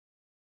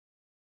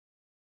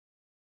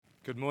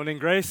Good morning,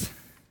 Grace.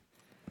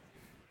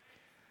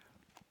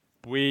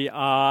 We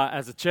are,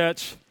 as a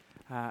church,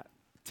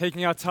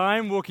 taking our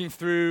time walking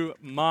through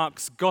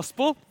Mark's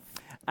Gospel,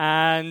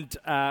 and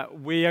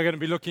we are going to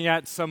be looking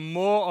at some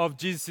more of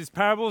Jesus'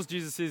 parables,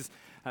 Jesus'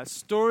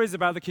 stories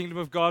about the kingdom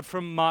of God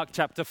from Mark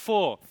chapter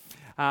 4.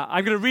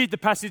 I'm going to read the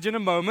passage in a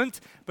moment,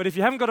 but if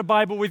you haven't got a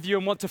Bible with you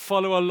and want to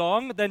follow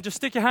along, then just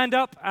stick your hand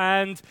up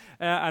and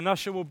an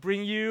usher will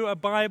bring you a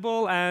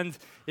Bible. And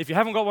if you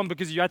haven't got one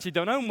because you actually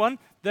don't own one,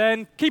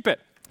 then keep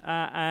it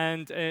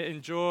and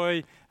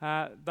enjoy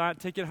that.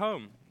 Take it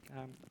home.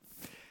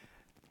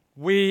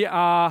 We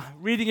are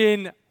reading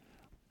in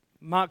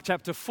Mark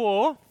chapter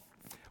 4.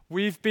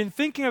 We've been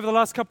thinking over the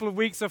last couple of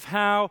weeks of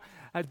how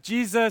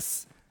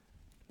Jesus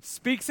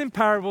speaks in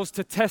parables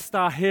to test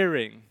our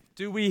hearing.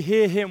 Do we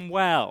hear him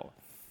well?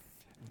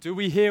 Do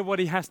we hear what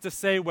he has to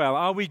say well?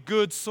 Are we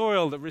good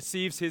soil that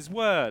receives his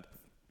word?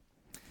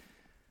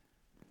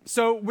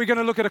 So we're going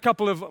to look at a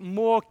couple of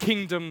more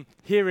kingdom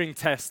hearing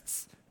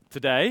tests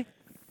today.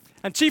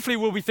 And chiefly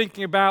we'll be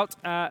thinking about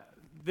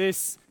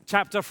this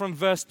chapter from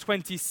verse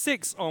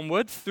 26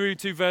 onward through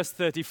to verse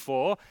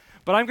 34.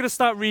 But I'm going to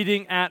start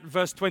reading at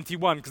verse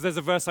 21 because there's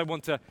a verse I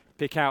want to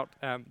pick out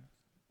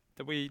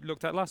that we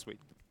looked at last week.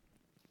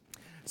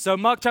 So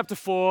Mark chapter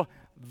 4,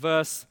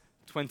 verse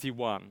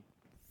 21.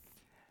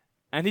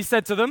 And he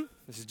said to them,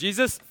 this is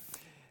Jesus,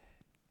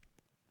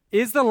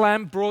 "Is the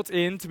lamp brought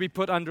in to be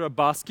put under a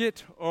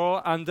basket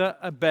or under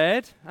a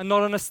bed and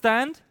not on a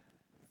stand?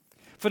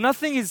 For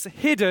nothing is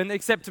hidden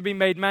except to be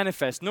made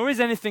manifest, nor is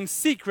anything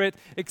secret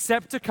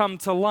except to come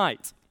to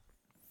light.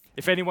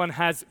 If anyone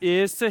has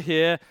ears to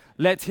hear,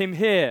 let him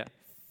hear."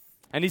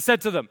 And he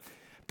said to them,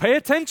 "Pay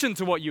attention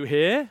to what you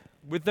hear.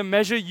 With the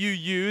measure you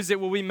use,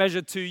 it will be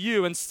measured to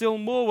you, and still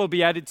more will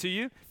be added to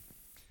you.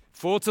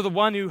 For to the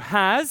one who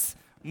has,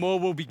 more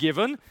will be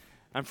given,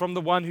 and from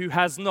the one who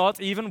has not,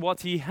 even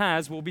what he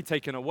has will be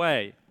taken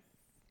away."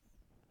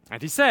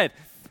 And he said,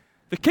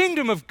 "The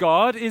kingdom of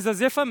God is as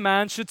if a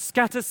man should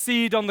scatter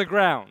seed on the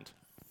ground.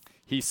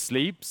 He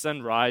sleeps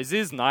and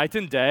rises night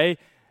and day,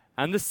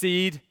 and the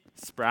seed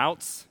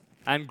sprouts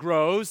and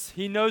grows,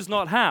 he knows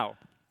not how.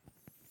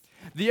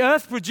 The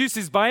earth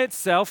produces by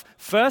itself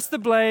first the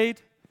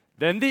blade,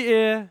 then the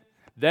ear,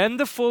 then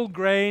the full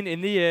grain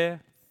in the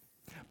ear.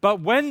 But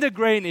when the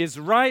grain is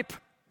ripe,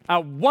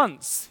 at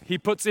once he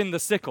puts in the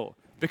sickle,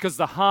 because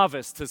the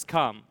harvest has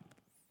come."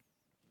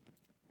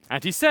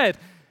 And he said,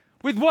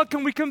 "With what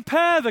can we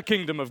compare the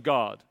kingdom of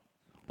God?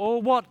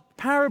 Or what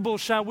parable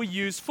shall we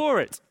use for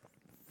it?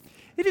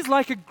 It is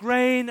like a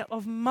grain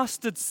of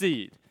mustard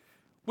seed,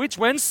 which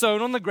when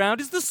sown on the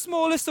ground is the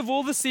smallest of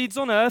all the seeds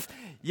on earth,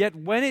 yet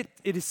when it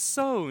is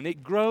sown,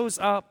 it grows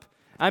up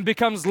and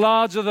becomes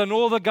larger than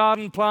all the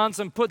garden plants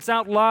and puts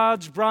out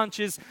large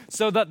branches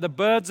so that the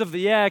birds of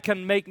the air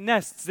can make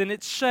nests in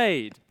its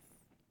shade."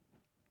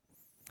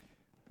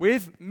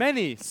 With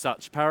many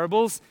such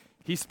parables,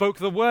 he spoke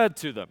the word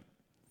to them,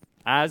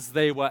 as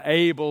they were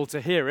able to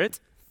hear it.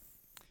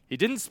 He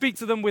didn't speak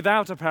to them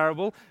without a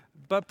parable,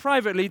 but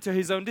privately to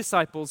his own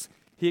disciples,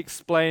 he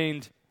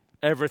explained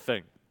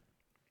everything.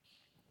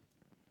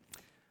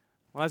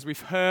 Well, as we've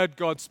heard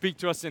God speak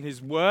to us in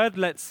his word,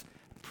 let's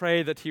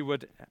pray that he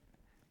would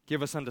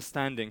give us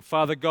understanding.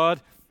 Father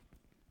God,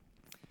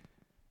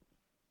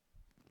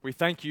 we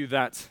thank you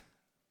that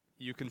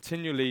you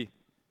continually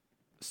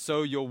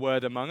sow your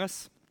word among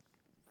us.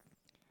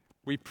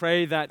 We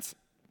pray that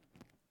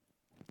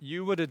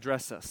you would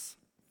address us,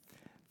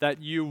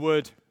 that you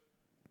would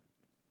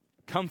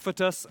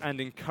comfort us and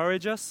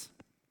encourage us.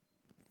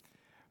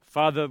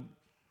 Father,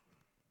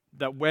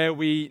 that where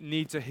we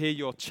need to hear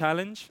your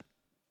challenge,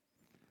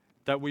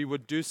 that we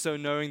would do so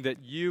knowing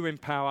that you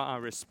empower our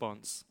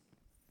response.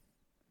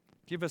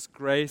 Give us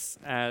grace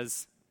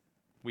as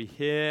we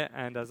hear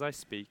and as I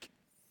speak.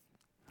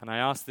 And I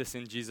ask this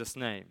in Jesus'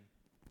 name.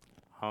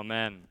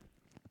 Amen.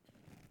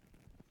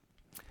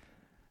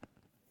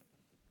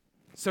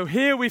 So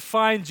here we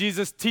find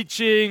Jesus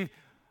teaching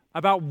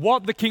about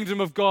what the kingdom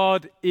of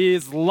God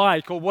is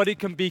like, or what it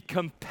can be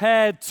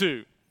compared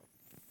to.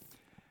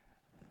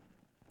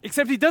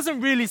 Except he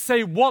doesn't really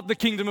say what the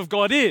kingdom of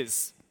God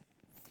is.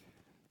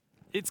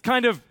 It's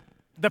kind of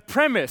the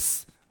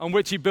premise on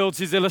which he builds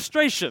his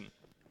illustration.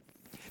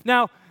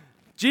 Now,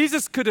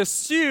 Jesus could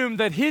assume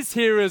that his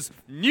hearers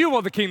knew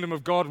what the kingdom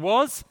of God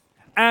was,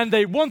 and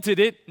they wanted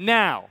it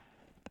now.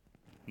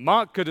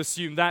 Mark could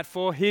assume that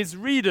for his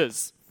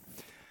readers.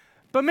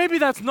 But maybe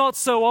that's not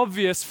so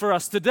obvious for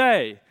us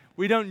today.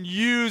 We don't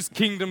use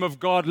kingdom of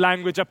God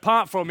language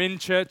apart from in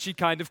churchy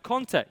kind of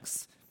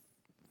contexts.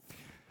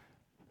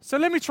 So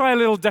let me try a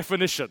little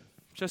definition,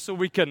 just so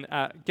we can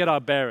get our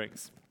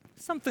bearings.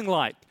 Something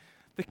like,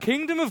 the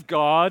kingdom of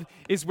God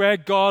is where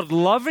God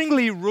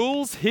lovingly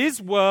rules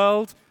his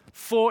world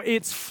for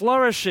its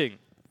flourishing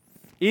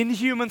in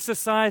human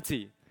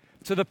society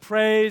to the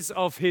praise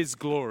of his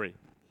glory.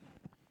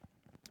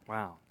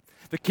 Wow.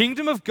 The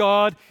kingdom of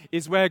God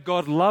is where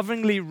God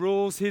lovingly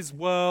rules his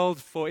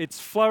world for its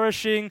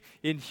flourishing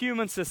in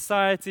human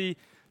society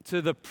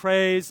to the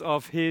praise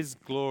of his glory. Wow. The kingdom of God is where God lovingly rules his world for its flourishing in human society to the praise of his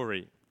glory. To the praise of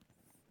his glory.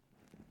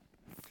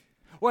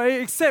 Well,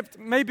 except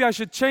maybe I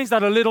should change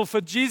that a little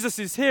for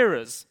Jesus'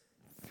 hearers.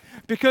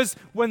 Because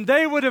when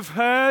they would have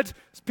heard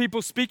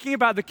people speaking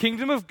about the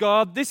kingdom of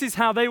God, this is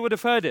how they would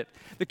have heard it.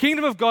 The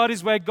kingdom of God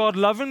is where God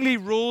lovingly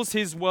rules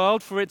his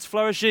world for its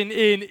flourishing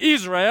in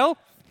Israel,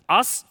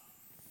 us,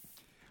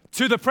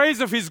 to the praise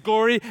of his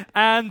glory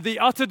and the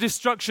utter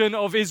destruction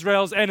of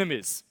Israel's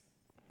enemies.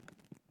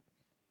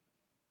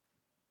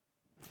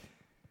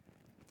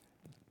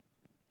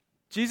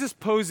 Jesus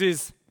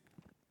poses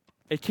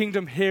a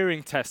kingdom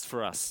hearing test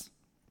for us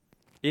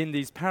in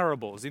these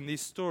parables, in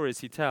these stories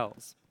he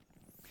tells.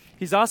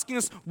 He's asking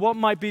us what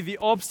might be the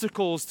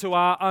obstacles to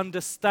our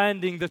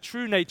understanding the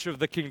true nature of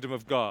the kingdom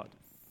of God.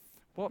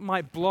 What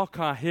might block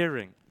our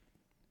hearing?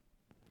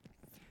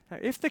 Now,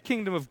 if the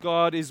kingdom of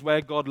God is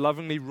where God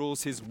lovingly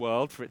rules his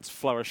world for its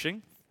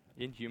flourishing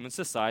in human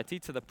society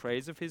to the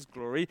praise of his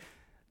glory,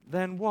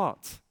 then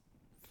what?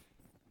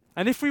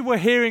 And if we were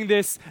hearing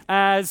this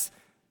as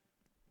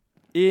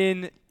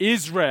in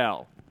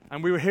Israel,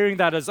 and we were hearing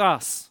that as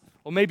us,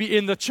 or maybe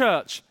in the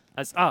church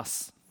as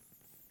us,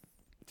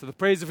 to the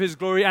praise of his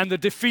glory and the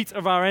defeat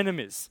of our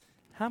enemies,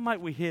 how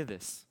might we hear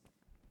this?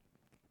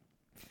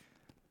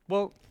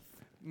 Well,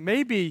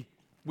 maybe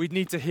we'd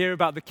need to hear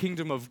about the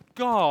kingdom of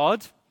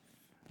God,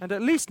 and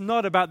at least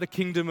not about the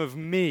kingdom of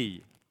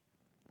me.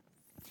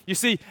 You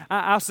see,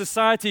 our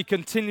society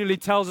continually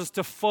tells us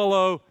to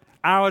follow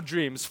our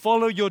dreams.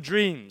 Follow your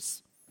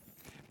dreams.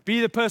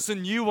 Be the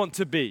person you want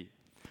to be.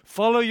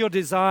 Follow your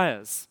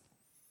desires,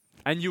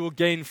 and you will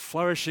gain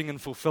flourishing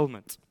and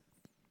fulfillment.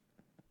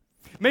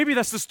 Maybe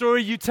that's the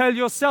story you tell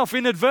yourself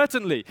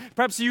inadvertently.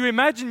 Perhaps you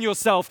imagine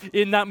yourself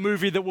in that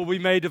movie that will be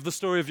made of the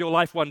story of your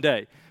life one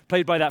day,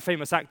 played by that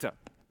famous actor.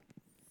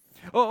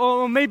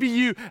 Or maybe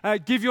you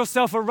give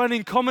yourself a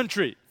running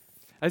commentary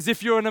as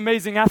if you're an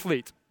amazing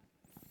athlete,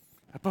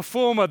 a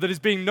performer that is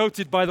being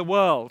noted by the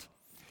world.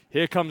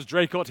 Here comes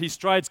Draycott. He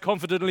strides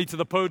confidently to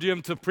the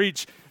podium to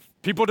preach.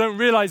 People don't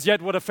realize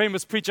yet what a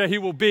famous preacher he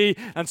will be,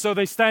 and so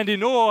they stand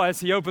in awe as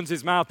he opens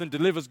his mouth and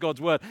delivers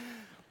God's word.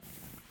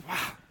 Wow.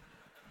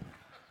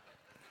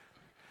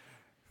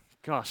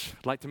 Gosh,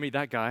 I'd like to meet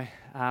that guy.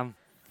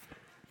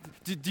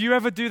 Do you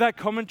ever do that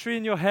commentary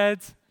in your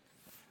head?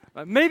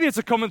 Maybe it's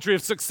a commentary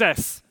of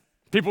success.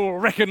 People will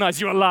recognize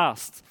you at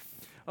last.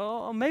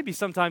 Or maybe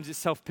sometimes it's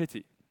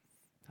self-pity.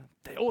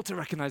 They ought to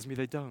recognize me,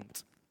 they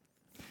don't.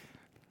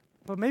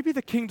 But maybe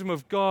the kingdom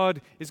of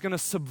God is going to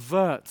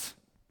subvert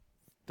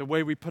the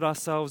way we put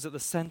ourselves at the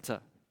center.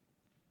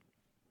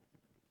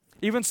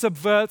 Even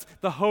subvert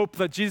the hope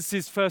that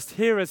Jesus' first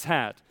hearers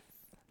had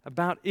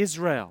about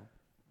Israel.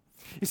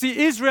 You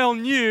see, Israel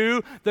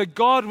knew that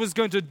God was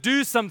going to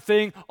do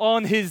something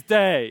on his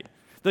day,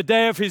 the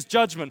day of his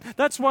judgment.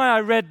 That's why I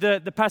read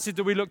the passage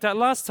that we looked at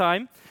last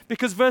time,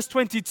 because verse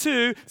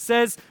 22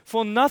 says,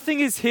 "For nothing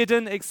is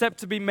hidden except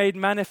to be made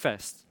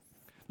manifest,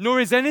 nor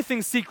is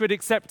anything secret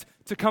except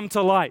to come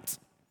to light."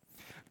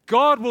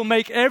 God will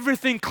make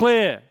everything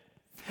clear.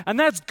 And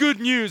that's good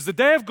news. The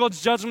day of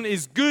God's judgment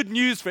is good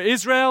news for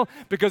Israel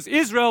because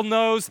Israel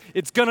knows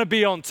it's going to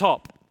be on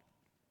top.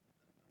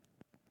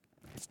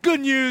 It's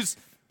good news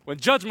when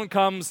judgment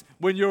comes,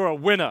 when you're a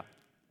winner.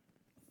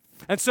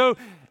 And so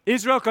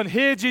Israel can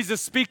hear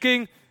Jesus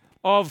speaking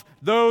of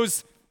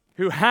those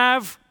who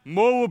have,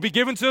 more will be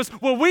given to us.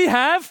 Well, we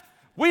have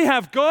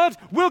God,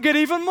 we'll get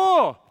even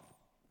more.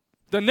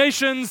 The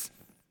nations,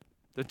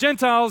 the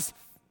Gentiles,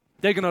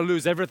 they're going to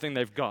lose everything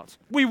they've got.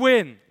 We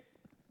win.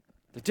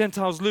 The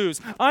Gentiles lose.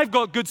 I've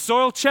got good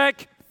soil,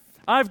 check.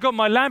 I've got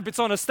my lamp, it's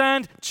on a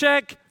stand,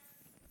 check.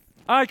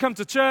 I come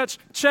to church,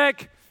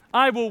 check.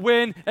 I will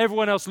win,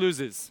 everyone else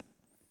loses.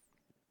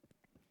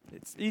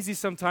 It's easy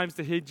sometimes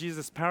to hear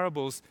Jesus'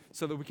 parables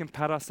so that we can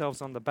pat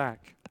ourselves on the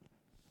back.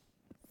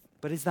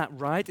 But is that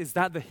right? Is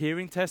that the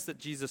hearing test that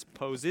Jesus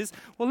poses?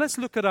 Well, let's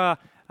look at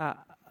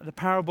the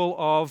parable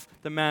of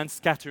the man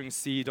scattering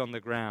seed on the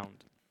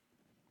ground.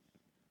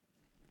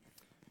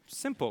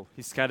 Simple.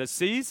 He scatters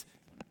seeds.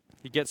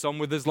 He gets on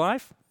with his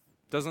life.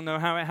 Doesn't know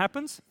how it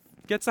happens.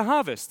 Gets a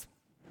harvest.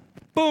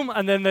 Boom,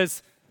 and then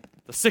the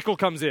sickle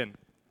comes in.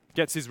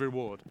 Gets his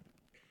reward.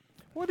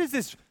 What does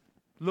this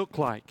look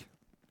like?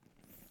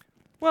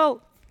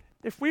 Well,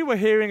 if we were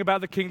hearing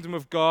about the kingdom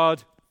of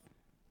God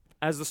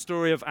as the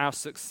story of our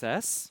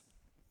success,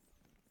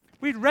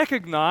 we'd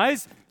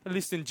recognize, at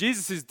least in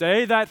Jesus'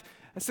 day, that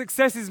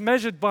success is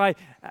measured by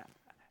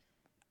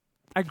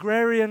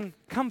agrarian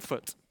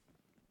comfort,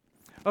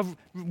 of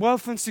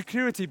wealth and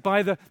security,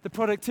 by the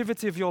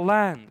productivity of your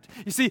land.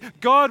 You see,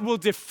 God will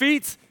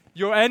defeat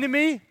your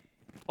enemy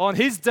on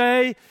his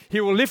day.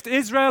 He will lift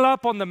Israel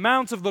up on the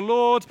mount of the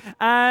Lord,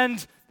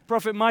 and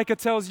Prophet Micah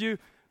tells you,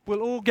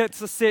 we'll all get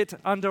to sit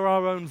under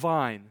our own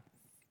vine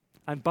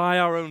and by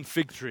our own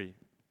fig tree.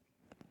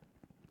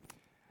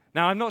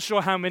 Now, I'm not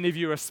sure how many of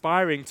you are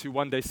aspiring to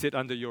one day sit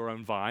under your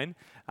own vine.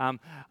 I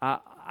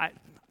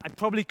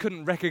probably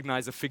couldn't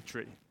recognize a fig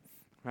tree,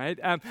 right?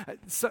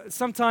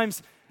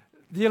 Sometimes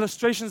the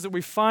illustrations that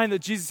we find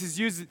that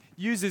Jesus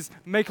uses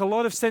make a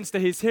lot of sense to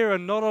his hearer,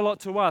 not a lot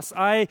to us.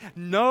 I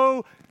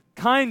know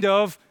kind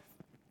of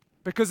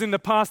because in the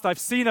past I've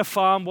seen a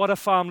farm, what a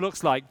farm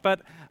looks like,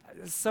 but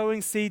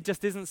sowing seed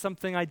just isn't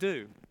something I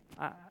do.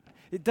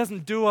 It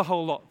doesn't do a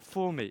whole lot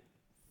for me.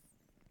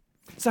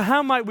 So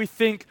how might we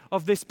think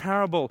of this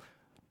parable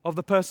of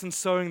the person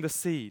sowing the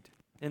seed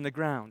in the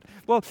ground?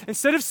 Well,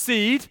 instead of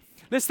seed,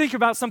 let's think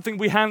about something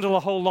we handle a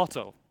whole lot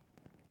of.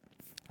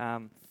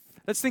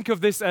 Let's think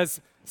of this as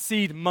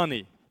seed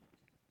money.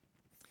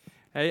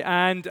 Okay,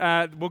 and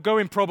we'll go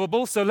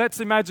improbable. So let's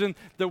imagine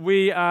that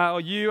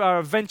you are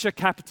a venture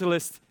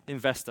capitalist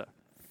investor.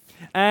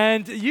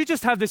 And you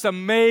just have this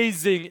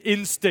amazing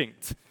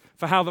instinct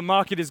for how the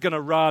market is going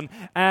to run.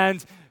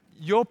 And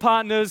your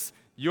partners,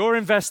 your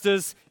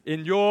investors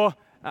in your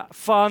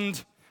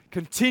fund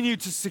continue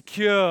to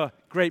secure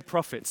great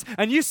profits.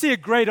 And you see a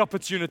great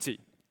opportunity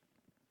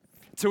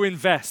to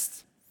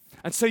invest.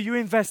 And so you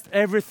invest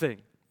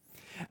everything.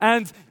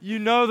 And you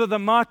know that the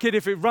market,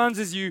 if it runs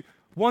as you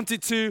want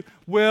it to,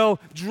 will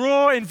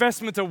draw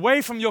investment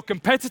away from your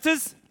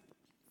competitors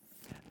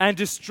and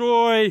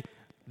destroy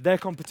their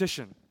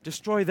competition,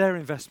 destroy their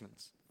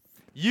investments.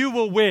 You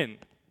will win.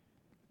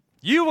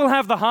 You will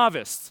have the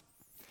harvest.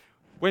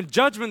 When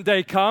Judgment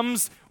Day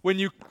comes,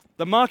 when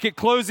the market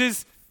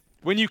closes,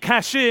 when you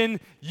cash in,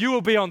 you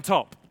will be on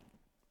top.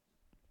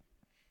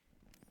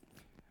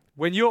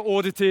 When you're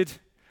audited,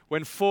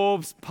 when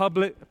Forbes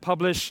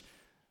publish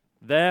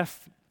their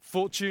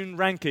fortune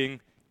ranking,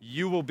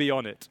 you will be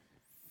on it.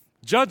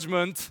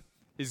 Judgment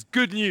is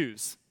good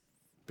news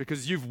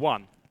because you've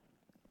won.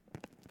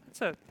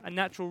 It's a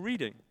natural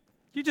reading.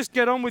 You just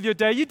get on with your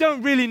day. You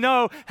don't really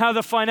know how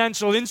the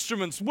financial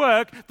instruments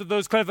work that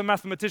those clever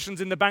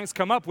mathematicians in the banks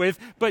come up with,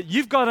 but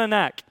you've got a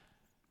knack.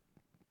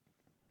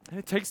 And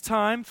it takes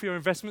time for your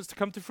investments to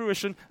come to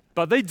fruition,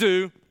 but they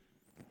do.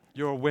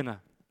 You're a winner.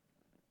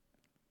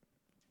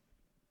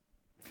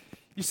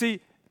 You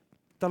see,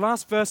 the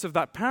last verse of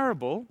that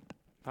parable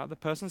about the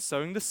person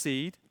sowing the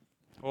seed,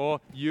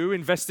 or you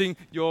investing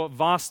your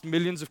vast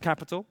millions of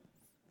capital,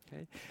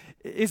 okay,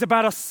 is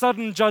about a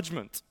sudden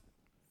judgment.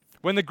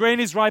 When the grain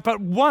is ripe, at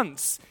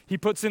once he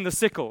puts in the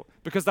sickle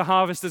because the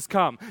harvest has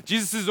come.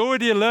 Jesus has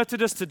already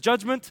alerted us to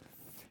judgment.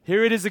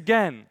 Here it is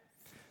again.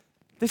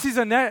 This is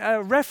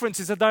a reference,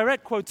 it's a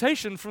direct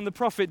quotation from the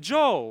prophet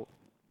Joel.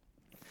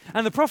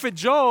 And the prophet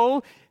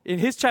Joel, in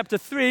his chapter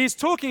 3, is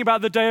talking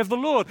about the day of the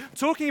Lord,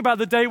 talking about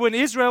the day when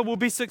Israel will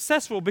be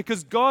successful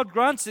because God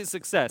grants it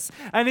success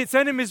and its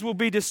enemies will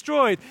be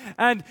destroyed.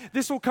 And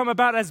this will come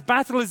about as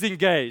battle is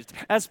engaged,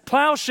 as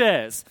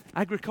plowshares,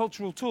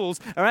 agricultural tools,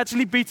 are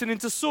actually beaten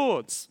into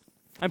swords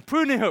and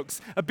pruning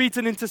hooks are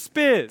beaten into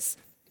spears.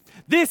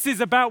 This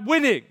is about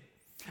winning.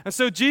 And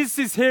so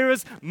Jesus'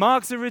 hearers,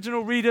 Mark's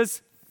original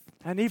readers,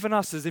 and even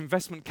us as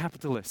investment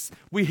capitalists,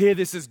 we hear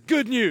this as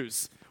good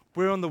news.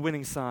 We're on the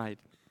winning side.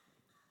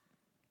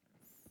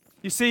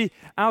 You see,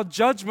 our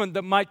judgment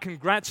that might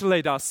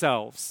congratulate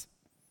ourselves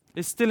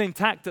is still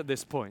intact at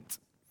this point.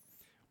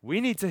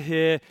 We need to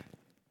hear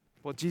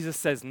what Jesus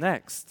says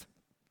next.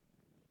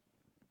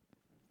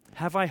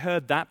 Have I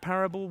heard that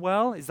parable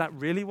well? Is that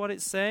really what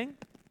it's saying?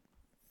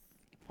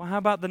 Well, how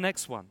about the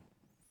next one?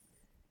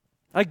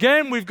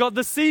 Again, we've got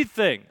the seed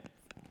thing.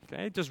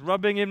 Okay, just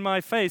rubbing in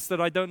my face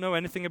that I don't know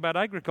anything about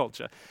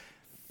agriculture.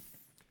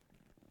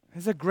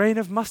 There's a grain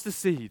of mustard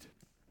seed.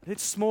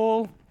 It's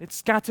small, it's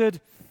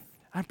scattered,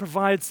 and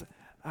provides,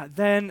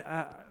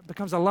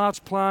 becomes a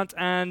large plant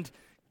and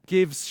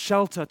gives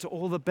shelter to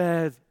all the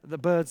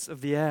birds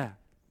of the air.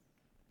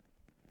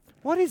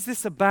 What is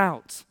this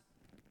about?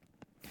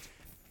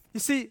 You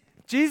see,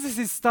 Jesus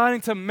is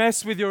starting to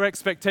mess with your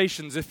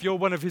expectations if you're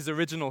one of his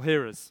original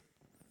hearers.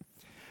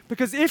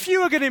 Because if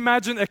you were going to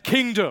imagine a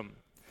kingdom,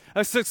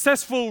 a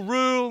successful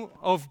rule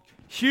of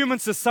human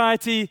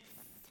society,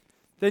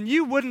 then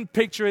you wouldn't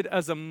picture it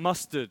as a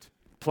mustard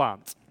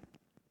plant.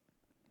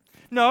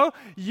 No,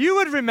 you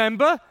would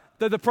remember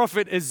that the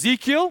prophet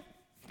Ezekiel,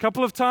 a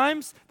couple of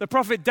times, the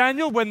prophet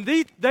Daniel, when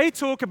they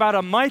talk about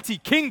a mighty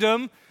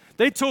kingdom,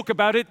 they talk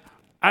about it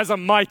as a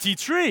mighty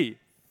tree,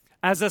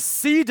 as a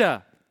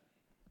cedar.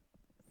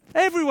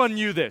 Everyone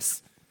knew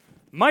this.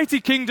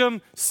 Mighty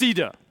kingdom,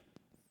 cedar.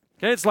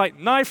 Okay, it's like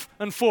knife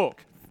and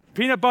fork,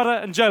 peanut butter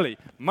and jelly.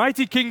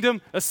 Mighty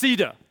kingdom, a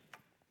cedar.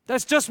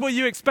 That's just what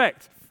you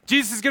expect.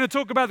 Jesus is going to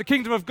talk about the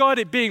kingdom of God,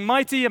 it being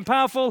mighty and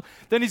powerful.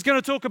 Then he's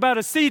going to talk about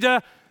a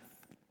cedar.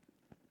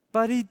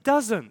 But he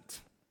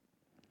doesn't.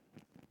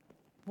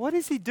 What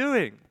is he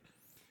doing?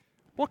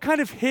 What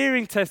kind of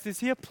hearing test is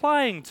he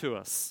applying to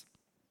us?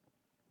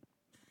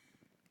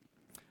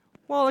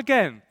 Well,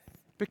 again,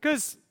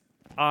 because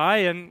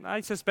and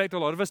I suspect a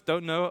lot of us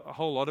don't know a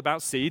whole lot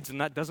about seeds,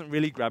 and that doesn't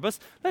really grab us,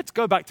 let's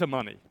go back to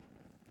money.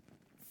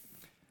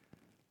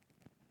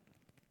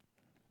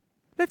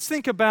 Let's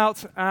think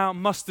about our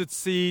mustard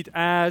seed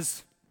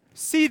as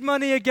seed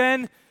money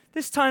again.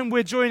 This time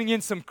we're joining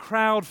in some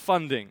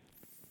crowdfunding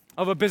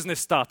of a business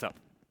startup.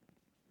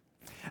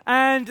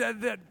 And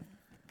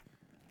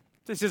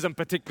this isn't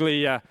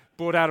particularly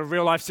brought out of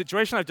real-life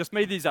situation. I've just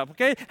made these up,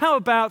 okay? How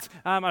about,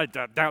 I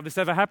doubt this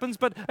ever happens,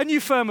 but a new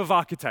firm of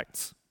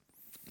architects.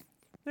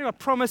 You've got a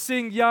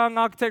promising young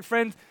architect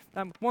friend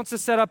wants to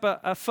set up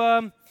a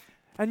firm,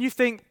 and you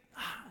think,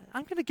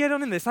 I'm going to get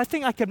on in this. I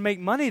think I can make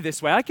money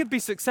this way. I could be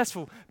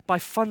successful by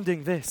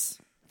funding this.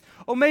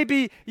 Or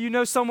maybe you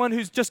know someone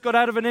who's just got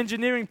out of an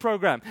engineering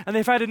program and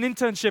they've had an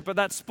internship at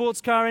that sports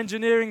car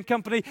engineering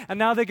company, and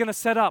now they're going to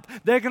set up.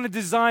 They're going to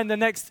design the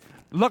next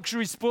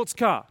luxury sports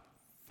car.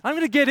 I'm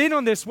going to get in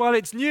on this while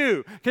it's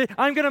new. Okay?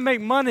 I'm going to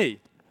make money.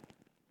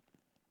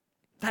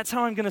 That's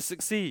how I'm going to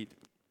succeed.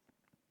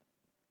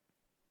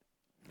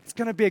 It's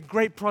going to be a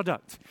great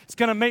product. It's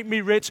going to make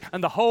me rich,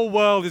 and the whole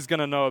world is going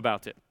to know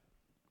about it.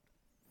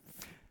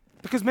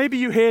 Because maybe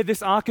you hear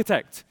this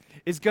architect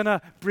is going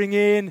to bring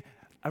in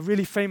a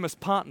really famous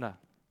partner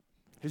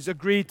who's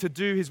agreed to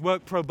do his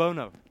work pro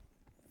bono.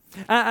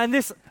 And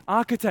this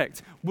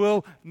architect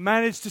will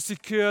manage to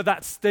secure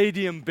that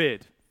stadium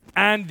bid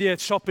and the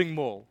shopping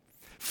mall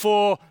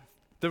for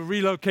the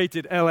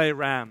relocated LA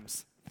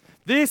Rams.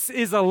 This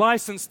is a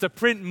license to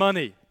print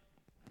money.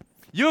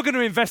 You're going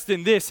to invest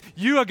in this.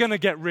 You are going to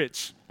get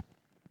rich.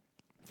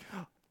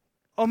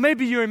 Or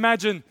maybe you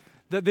imagine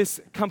that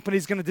this company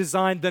is going to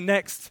design the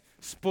next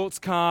sports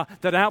car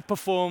that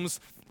outperforms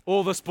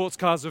all the sports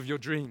cars of your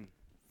dream.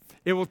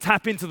 It will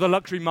tap into the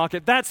luxury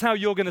market. That's how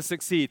you're going to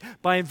succeed,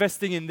 by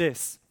investing in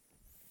this.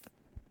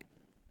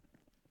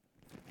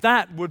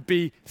 That would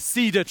be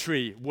cedar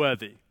tree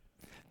worthy.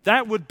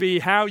 That would be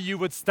how you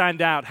would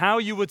stand out, how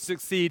you would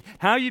succeed,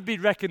 how you'd be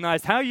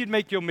recognized, how you'd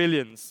make your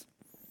millions.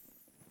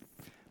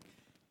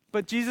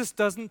 But Jesus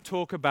doesn't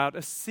talk about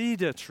a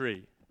cedar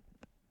tree.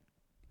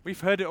 We've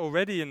heard it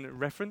already in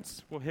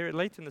reference. We'll hear it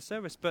later in the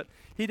service. But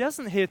he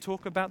doesn't here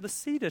talk about the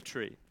cedar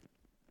tree.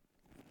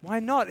 Why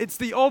not? It's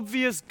the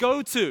obvious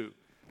go-to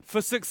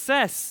for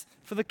success,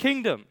 for the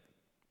kingdom.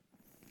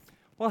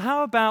 Well,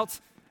 how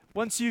about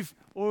once you've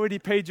already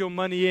paid your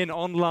money in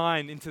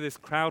online into this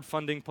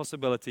crowdfunding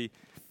possibility,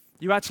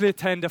 you actually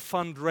attend a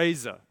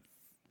fundraiser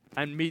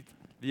and meet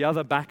the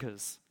other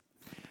backers.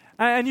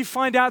 And you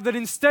find out that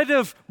instead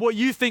of what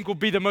you think will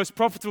be the most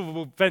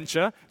profitable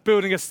venture,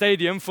 building a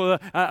stadium for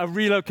a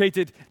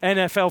relocated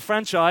NFL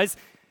franchise,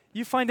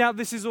 you find out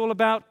this is all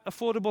about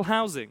affordable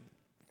housing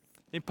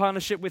in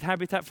partnership with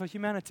Habitat for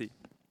Humanity.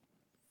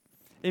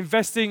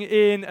 Investing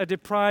in a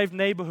deprived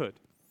neighborhood.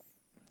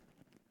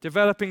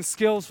 Developing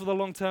skills for the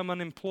long-term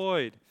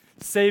unemployed.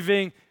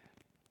 Saving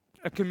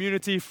a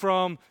community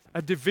from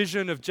a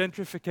division of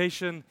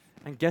gentrification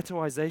and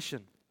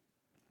ghettoization.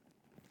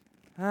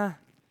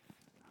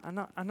 I'm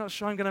not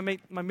sure I'm going to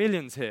make my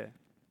millions here.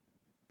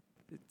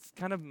 It's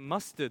kind of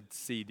mustard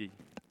seedy,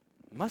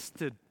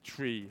 mustard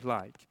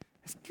tree-like.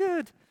 It's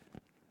good,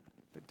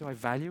 but do I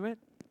value it?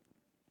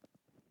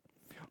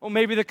 Or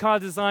maybe the car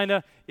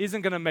designer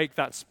isn't going to make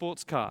that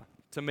sports car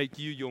to make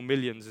you your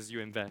millions as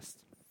you invest.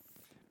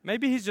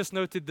 Maybe he's just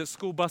noted that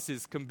school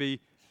buses can be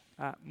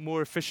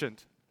more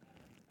efficient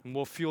and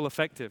more fuel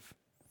effective.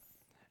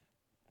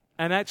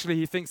 And actually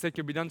he thinks they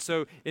can be done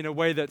so in a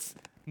way that's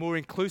more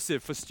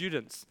inclusive for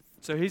students.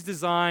 So he's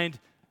designed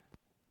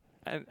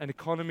an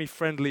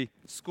economy-friendly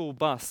school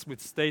bus with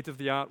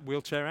state-of-the-art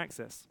wheelchair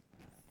access.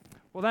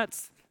 Well,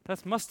 that's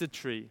mustard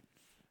tree,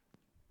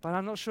 but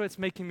I'm not sure it's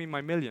making me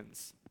my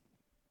millions.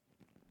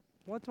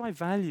 What do I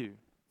value?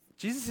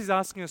 Jesus is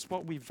asking us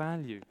what we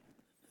value.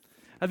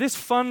 At this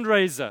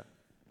fundraiser,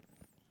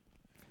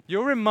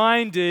 you're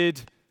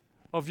reminded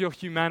of your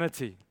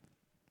humanity.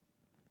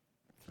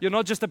 You're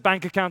not just a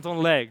bank account on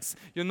legs.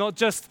 You're not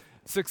just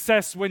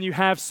success when you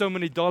have so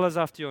many dollars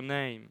after your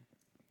name.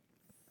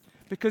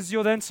 Because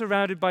you're then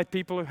surrounded by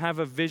people who have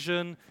a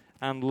vision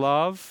and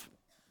love,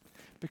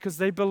 because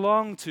they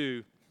belong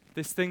to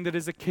this thing that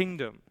is a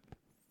kingdom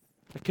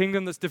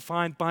that's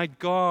defined by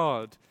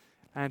God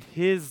and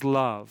His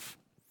love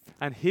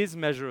and His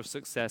measure of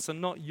success,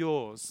 and not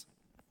yours.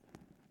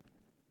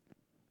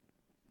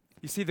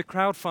 You see, the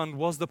crowdfund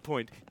was the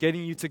point,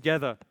 getting you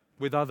together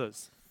with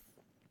others,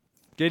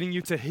 getting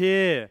you to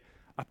hear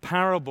a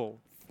parable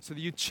so that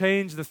you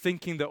change the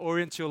thinking that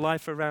orients your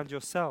life around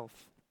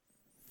yourself.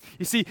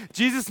 You see,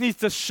 Jesus needs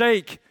to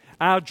shake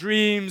our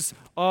dreams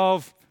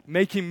of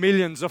making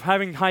millions, of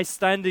having high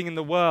standing in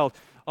the world,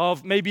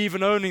 of maybe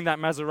even owning that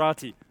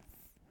Maserati,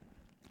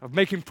 of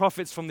making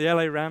profits from the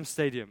LA Rams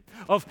stadium,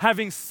 of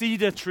having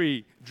cedar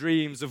tree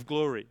dreams of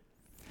glory.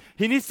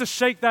 He needs to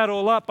shake that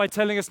all up by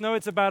telling us, no,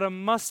 it's about a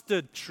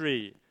mustard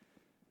tree.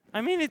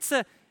 I mean, it's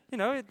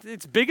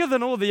bigger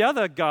than all the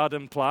other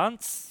garden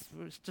plants,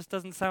 which just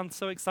doesn't sound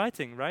so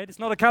exciting, right? It's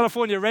not a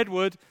California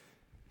redwood,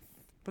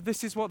 but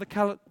this is what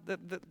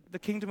the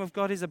kingdom of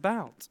God is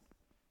about.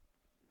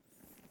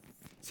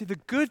 See, the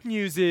good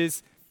news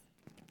is,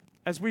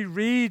 as we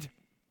read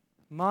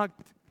Mark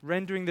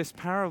rendering this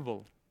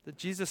parable that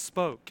Jesus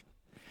spoke,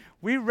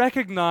 we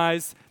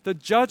recognize that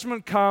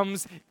judgment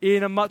comes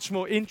in a much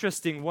more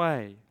interesting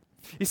way.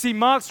 You see,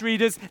 Mark's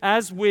readers,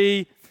 as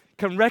we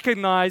can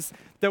recognize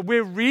that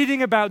we're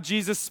reading about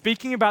Jesus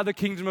speaking about the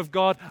kingdom of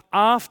God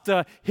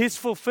after his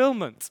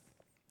fulfillment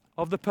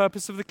of the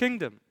purpose of the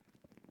kingdom,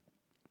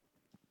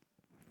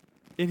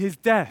 in his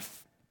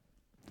death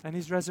and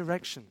his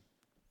resurrection.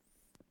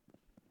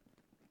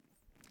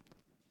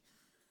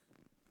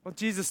 What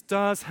Jesus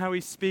does, how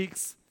he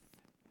speaks,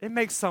 it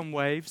makes some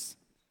waves.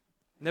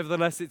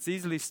 Nevertheless, it's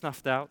easily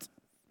snuffed out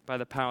by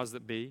the powers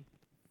that be.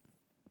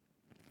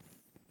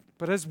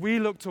 But as we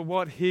look to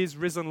what his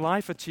risen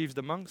life achieved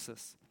amongst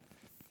us,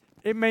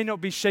 it may not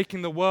be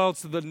shaking the world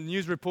so the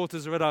news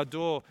reporters are at our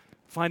door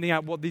finding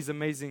out what these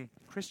amazing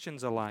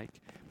Christians are like.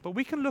 But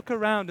we can look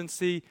around and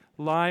see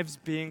lives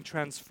being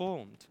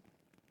transformed.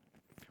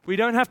 We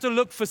don't have to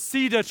look for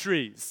cedar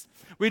trees.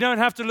 We don't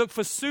have to look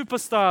for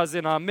superstars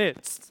in our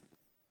midst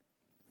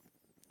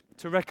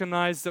to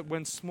recognize that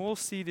when small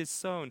seed is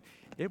sown,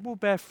 it will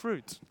bear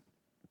fruit.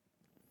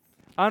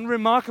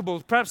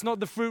 Unremarkable, perhaps not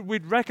the fruit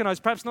we'd recognize,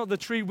 perhaps not the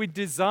tree we'd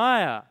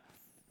desire,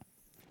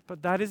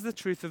 but that is the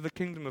truth of the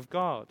kingdom of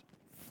God.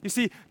 You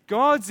see,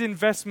 God's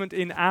investment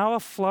in our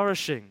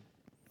flourishing,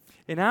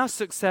 in our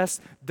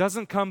success,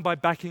 doesn't come by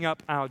backing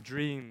up our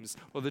dreams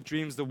or the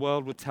dreams the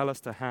world would tell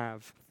us to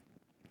have.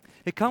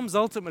 It comes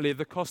ultimately at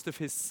the cost of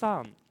his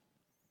Son.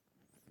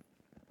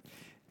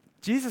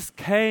 Jesus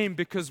came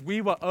because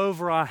we were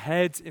over our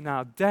heads in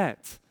our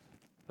debt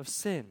of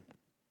sin.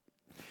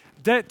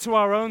 Debt to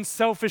our own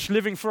selfish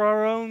living for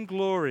our own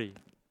glory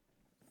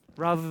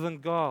rather than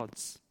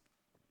God's.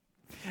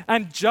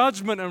 And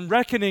judgment and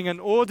reckoning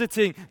and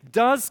auditing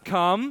does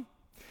come,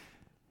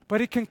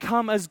 but it can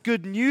come as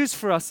good news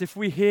for us if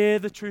we hear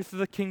the truth of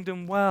the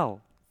kingdom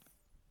well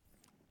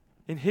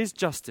in his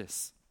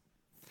justice.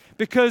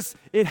 Because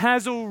it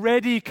has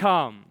already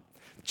come.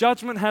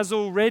 Judgment has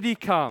already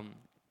come.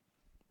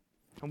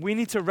 And we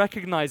need to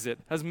recognize it,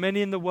 as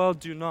many in the world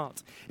do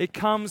not. It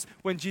comes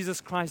when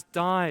Jesus Christ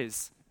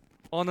dies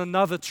on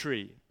another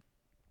tree,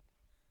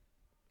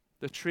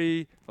 the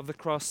tree of the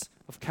cross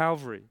of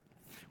Calvary.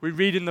 We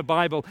read in the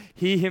Bible,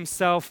 he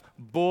himself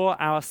bore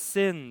our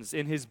sins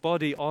in his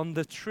body on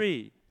the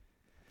tree,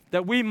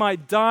 that we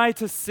might die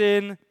to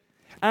sin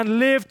and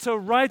live to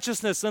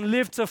righteousness and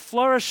live to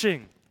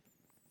flourishing.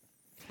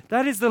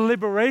 That is the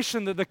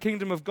liberation that the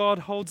kingdom of God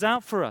holds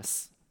out for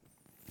us.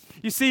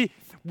 You see,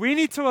 we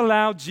need to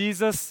allow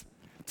Jesus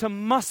to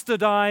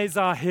mustardize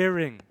our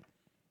hearing.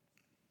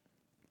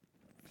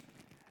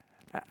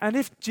 And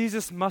if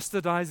Jesus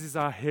mustardizes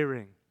our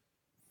hearing,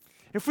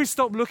 if we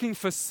stop looking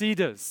for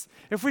cedars,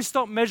 if we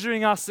stop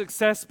measuring our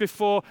success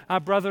before our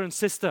brother and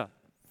sister,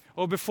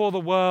 or before the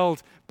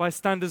world by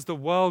standards the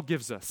world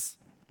gives us,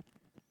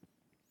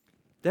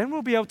 then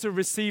we'll be able to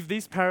receive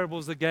these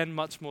parables again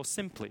much more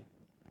simply.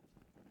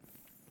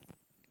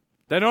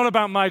 They're not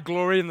about my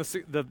glory and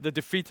the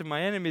defeat of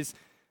my enemies.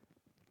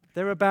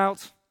 They're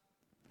about,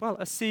 well,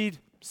 a seed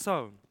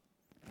sown.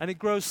 And it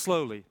grows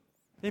slowly,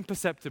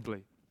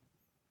 imperceptibly,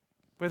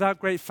 without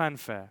great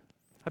fanfare.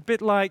 A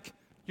bit like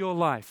your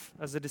life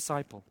as a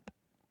disciple.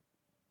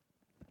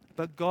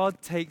 But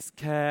God takes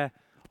care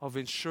of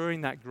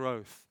ensuring that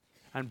growth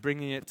and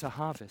bringing it to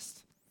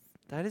harvest.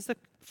 That is the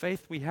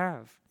faith we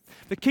have.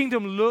 The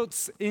kingdom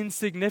looks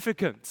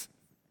insignificant,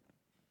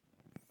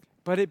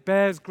 but it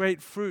bears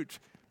great fruit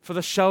for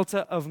the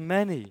shelter of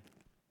many.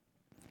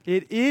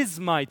 It is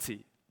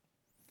mighty,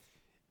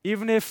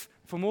 even if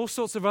from all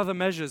sorts of other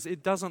measures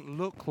it doesn't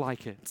look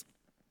like it.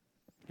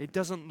 It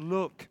doesn't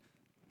look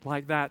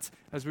like that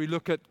as we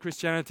look at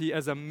Christianity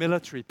as a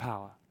military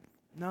power.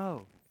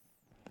 No.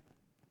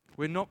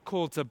 We're not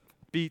called to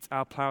beat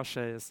our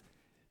plowshares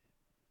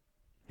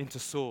into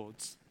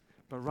swords,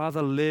 but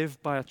rather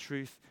live by a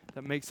truth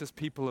that makes us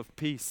people of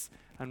peace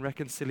and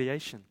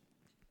reconciliation.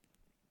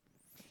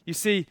 You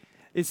see,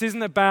 this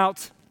isn't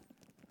about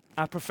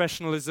our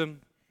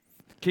professionalism.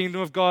 The kingdom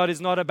of God is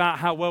not about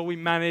how well we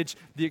manage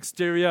the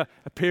exterior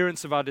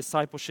appearance of our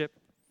discipleship,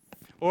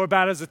 or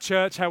about as a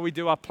church how we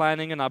do our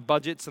planning and our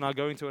budgets and our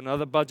going to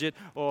another budget,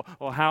 or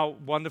how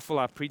wonderful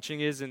our preaching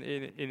is in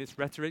its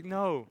rhetoric.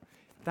 No,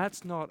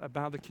 that's not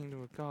about the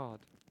kingdom of God.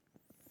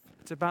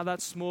 It's about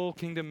that small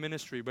kingdom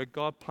ministry where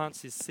God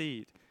plants his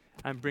seed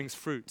and brings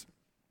fruit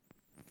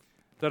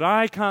that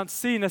I can't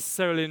see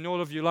necessarily in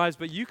all of your lives,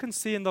 but you can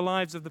see in the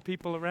lives of the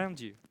people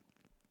around you.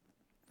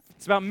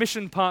 It's about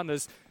mission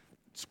partners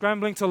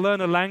scrambling to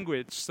learn a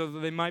language so that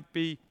they might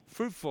be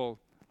fruitful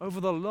over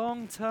the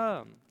long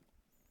term.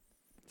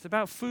 It's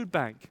about food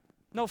bank,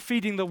 not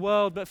feeding the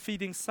world, but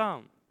feeding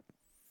some.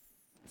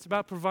 It's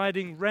about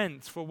providing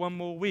rent for one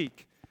more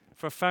week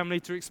for a family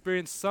to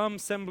experience some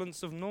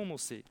semblance of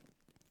normalcy.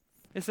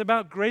 It's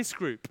about Grace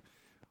Group,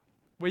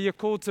 where you're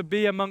called to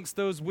be amongst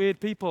those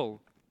weird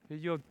people who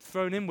you're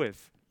thrown in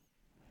with.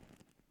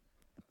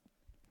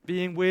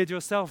 Being weird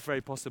yourself,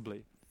 very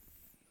possibly.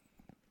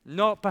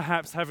 Not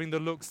perhaps having the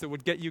looks that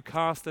would get you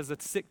cast as a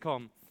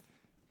sitcom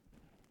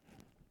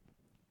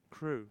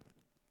crew.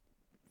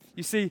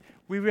 You see,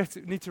 we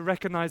need to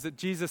recognize that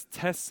Jesus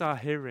tests our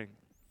hearing.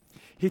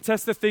 He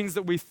tests the things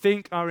that we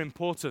think are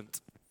important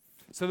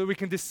so that we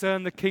can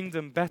discern the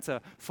kingdom better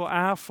for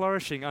our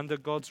flourishing under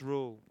God's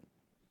rule.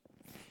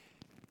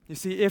 You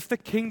see, if the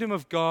kingdom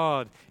of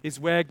God is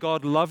where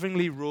God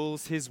lovingly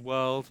rules his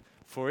world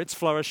for its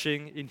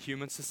flourishing in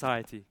human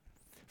society,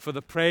 for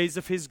the praise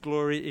of his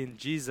glory in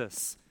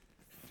Jesus,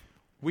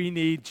 we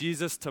need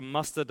Jesus to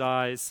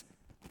mustardize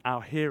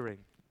our hearing.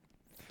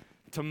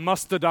 to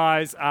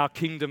mustardize our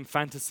kingdom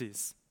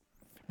fantasies.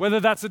 Whether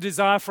that's a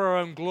desire for our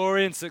own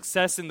glory and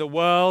success in the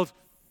world,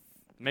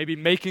 maybe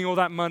making all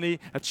that money,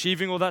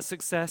 achieving all that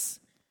success.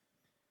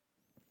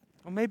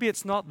 Or maybe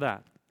it's not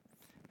that.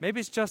 Maybe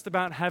it's just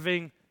about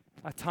having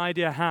a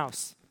tidier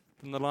house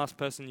than the last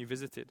person you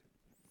visited.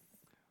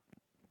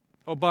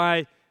 Or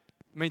by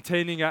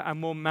maintaining a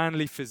more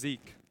manly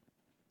physique.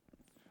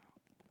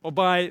 Or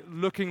by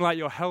looking like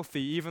you're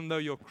healthy even though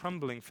you're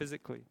crumbling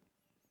physically.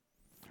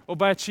 Or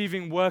by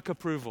achieving work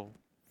approval.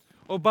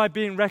 Or by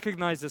being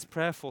recognized as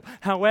prayerful.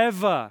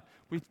 However,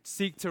 we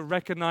seek to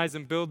recognize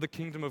and build the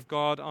kingdom of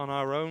God on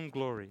our own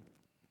glory.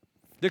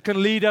 That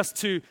can lead us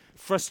to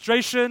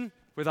frustration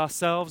with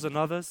ourselves and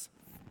others,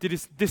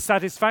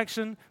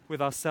 dissatisfaction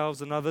with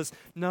ourselves and others.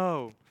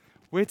 No,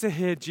 we're to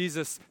hear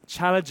Jesus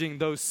challenging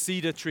those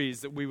cedar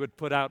trees that we would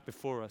put out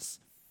before us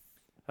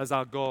as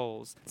our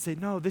goals. Say,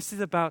 no, this is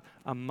about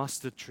a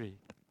mustard tree.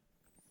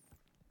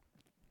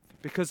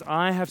 Because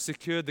I have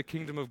secured the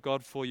kingdom of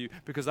God for you,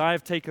 because I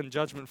have taken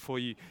judgment for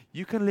you,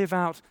 you can live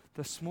out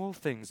the small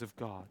things of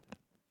God.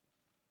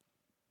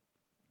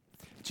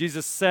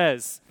 Jesus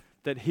says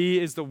that He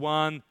is the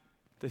one,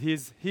 that He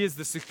is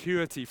the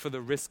security for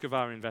the risk of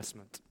our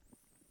investment.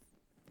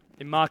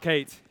 In Mark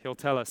 8, He'll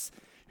tell us,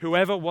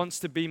 whoever wants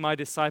to be my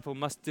disciple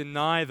must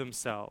deny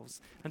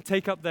themselves and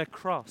take up their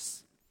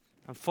cross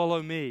and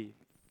follow me.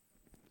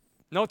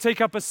 Not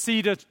take up a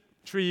cedar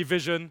tree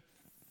vision,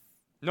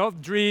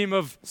 not dream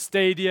of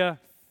stadia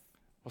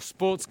or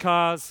sports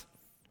cars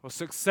or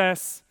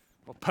success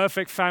or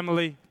perfect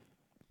family,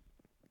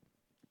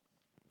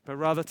 but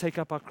rather take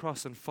up our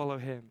cross and follow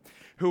Him.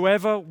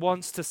 Whoever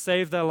wants to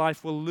save their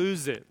life will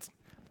lose it,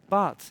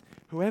 but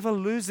whoever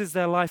loses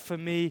their life for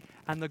me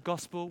and the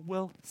gospel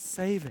will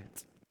save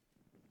it.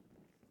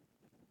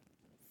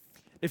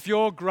 If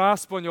your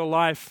grasp on your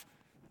life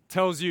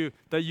tells you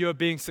that you are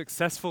being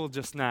successful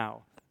just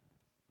now,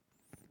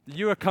 that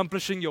you're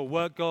accomplishing your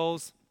work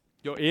goals,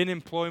 you're in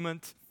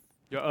employment,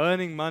 you're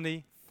earning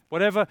money,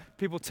 whatever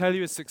people tell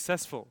you is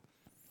successful,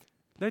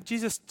 let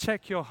Jesus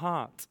check your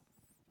heart.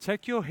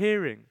 Check your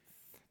hearing,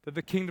 that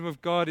the kingdom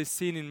of God is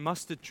seen in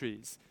mustard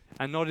trees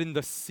and not in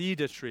the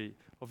cedar tree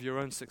of your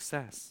own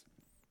success.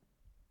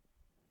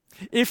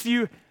 If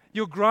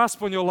your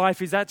grasp on your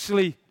life is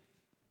actually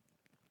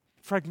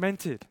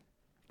fragmented,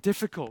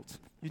 difficult,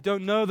 you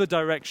don't know the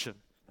direction,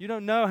 you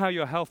don't know how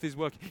your health is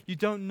working, you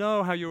don't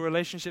know how your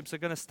relationships are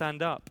going to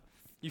stand up,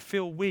 you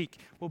feel weak,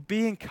 well,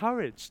 be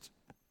encouraged.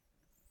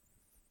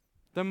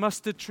 The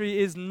mustard tree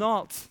is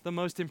not the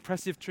most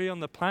impressive tree on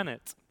the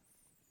planet.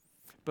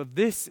 But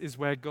this is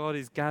where God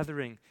is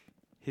gathering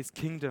His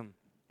kingdom.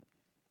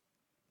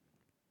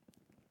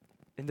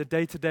 In the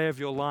day-to-day of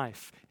your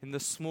life, in the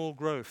small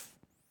growth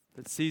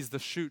that sees the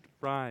shoot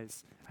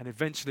rise and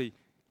eventually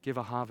give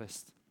a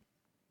harvest.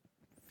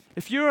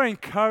 If you are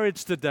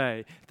encouraged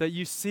today that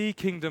you see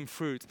kingdom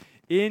fruit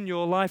in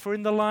your life or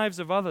in the lives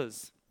of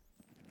others,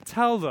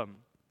 tell them.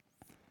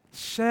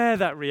 Share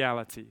that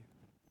reality.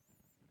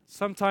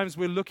 Sometimes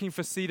we're looking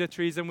for cedar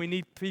trees and we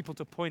need people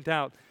to point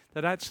out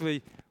that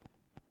actually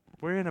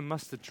we're in a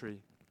mustard tree.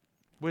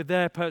 We're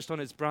there perched on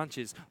its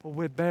branches, or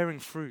we're bearing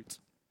fruit.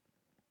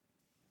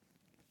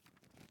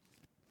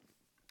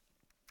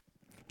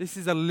 This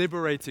is a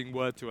liberating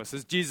word to us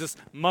as Jesus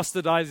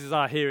mustardizes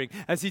our hearing,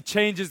 as He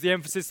changes the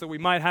emphasis that we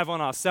might have on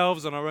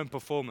ourselves and our own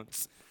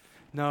performance.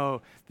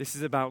 No, this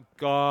is about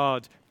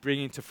God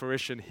bringing to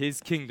fruition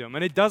His kingdom.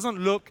 And it doesn't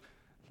look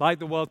like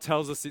the world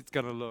tells us it's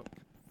going to look.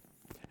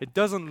 It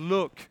doesn't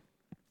look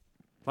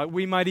like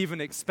we might even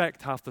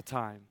expect half the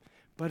time.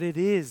 But it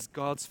is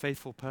God's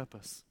faithful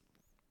purpose.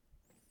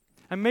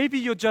 And maybe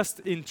you're just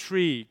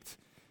intrigued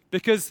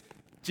because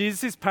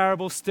Jesus'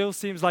 parable still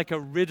seems like a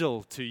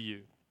riddle to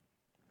you.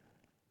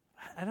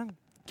 I don't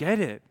get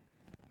it.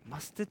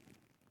 Mustard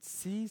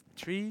seeds,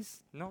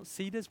 trees, not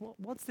cedars?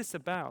 What's this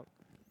about?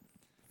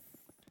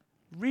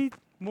 Read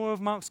more of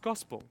Mark's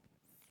Gospel.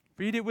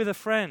 Read it with a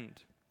friend.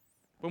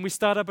 When we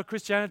start up a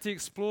Christianity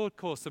Explored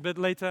course a bit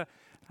later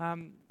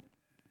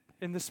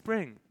in the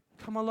spring,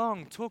 come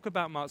along, talk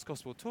about Mark's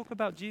Gospel, talk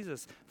about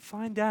Jesus.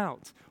 Find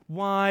out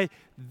why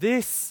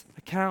this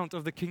account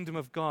of the kingdom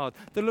of God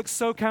that looks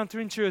so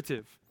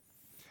counterintuitive,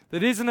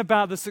 that isn't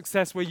about the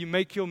success where you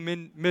make your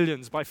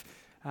millions by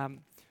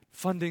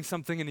funding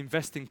something and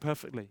investing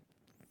perfectly.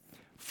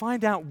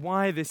 Find out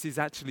why this is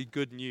actually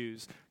good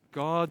news,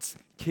 God's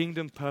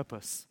kingdom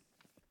purpose.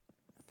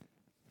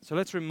 So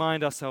let's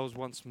remind ourselves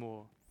once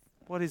more,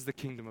 what is the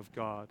kingdom of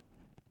God?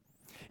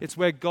 It's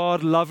where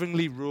God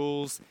lovingly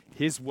rules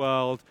His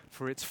world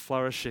for its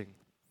flourishing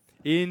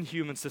in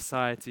human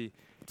society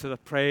to the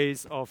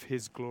praise of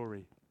His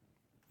glory.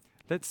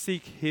 Let's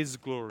seek His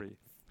glory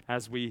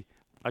as we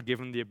are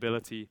given the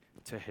ability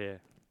to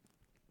hear.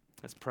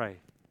 Let's pray.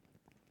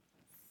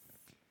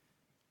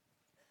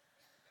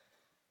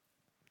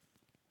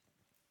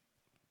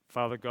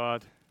 Father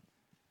God,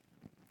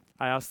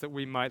 I ask that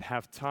we might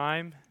have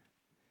time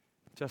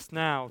just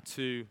now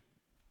to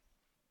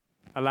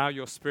allow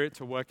your Spirit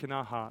to work in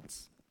our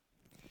hearts.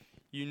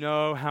 You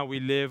know how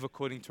we live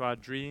according to our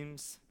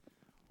dreams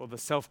or the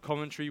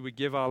self-commentary we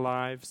give our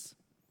lives.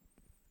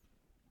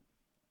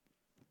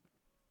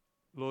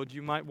 Lord,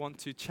 you might want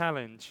to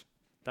challenge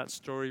that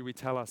story we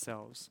tell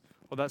ourselves,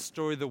 or that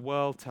story the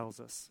world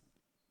tells us.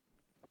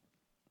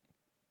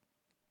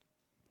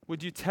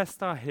 Would you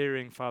test our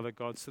hearing, Father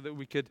God, so that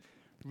we could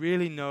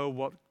really know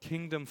what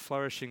kingdom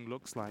flourishing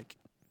looks like,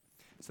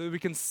 so that we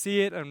can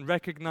see it and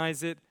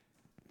recognize it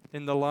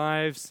in the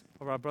lives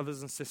of our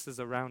brothers and sisters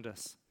around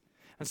us,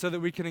 and so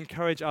that we can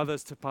encourage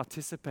others to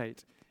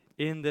participate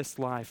in this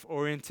life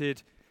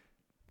oriented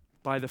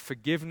by the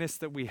forgiveness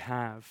that we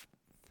have,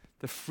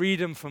 the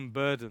freedom from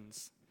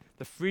burdens,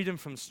 the freedom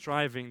from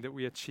striving that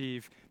we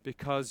achieve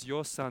because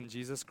your Son,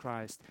 Jesus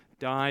Christ,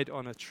 died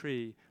on a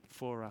tree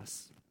for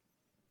us.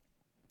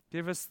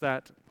 Give us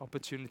that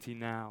opportunity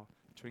now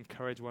to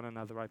encourage one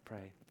another, I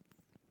pray.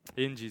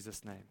 In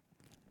Jesus' name,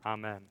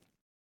 amen.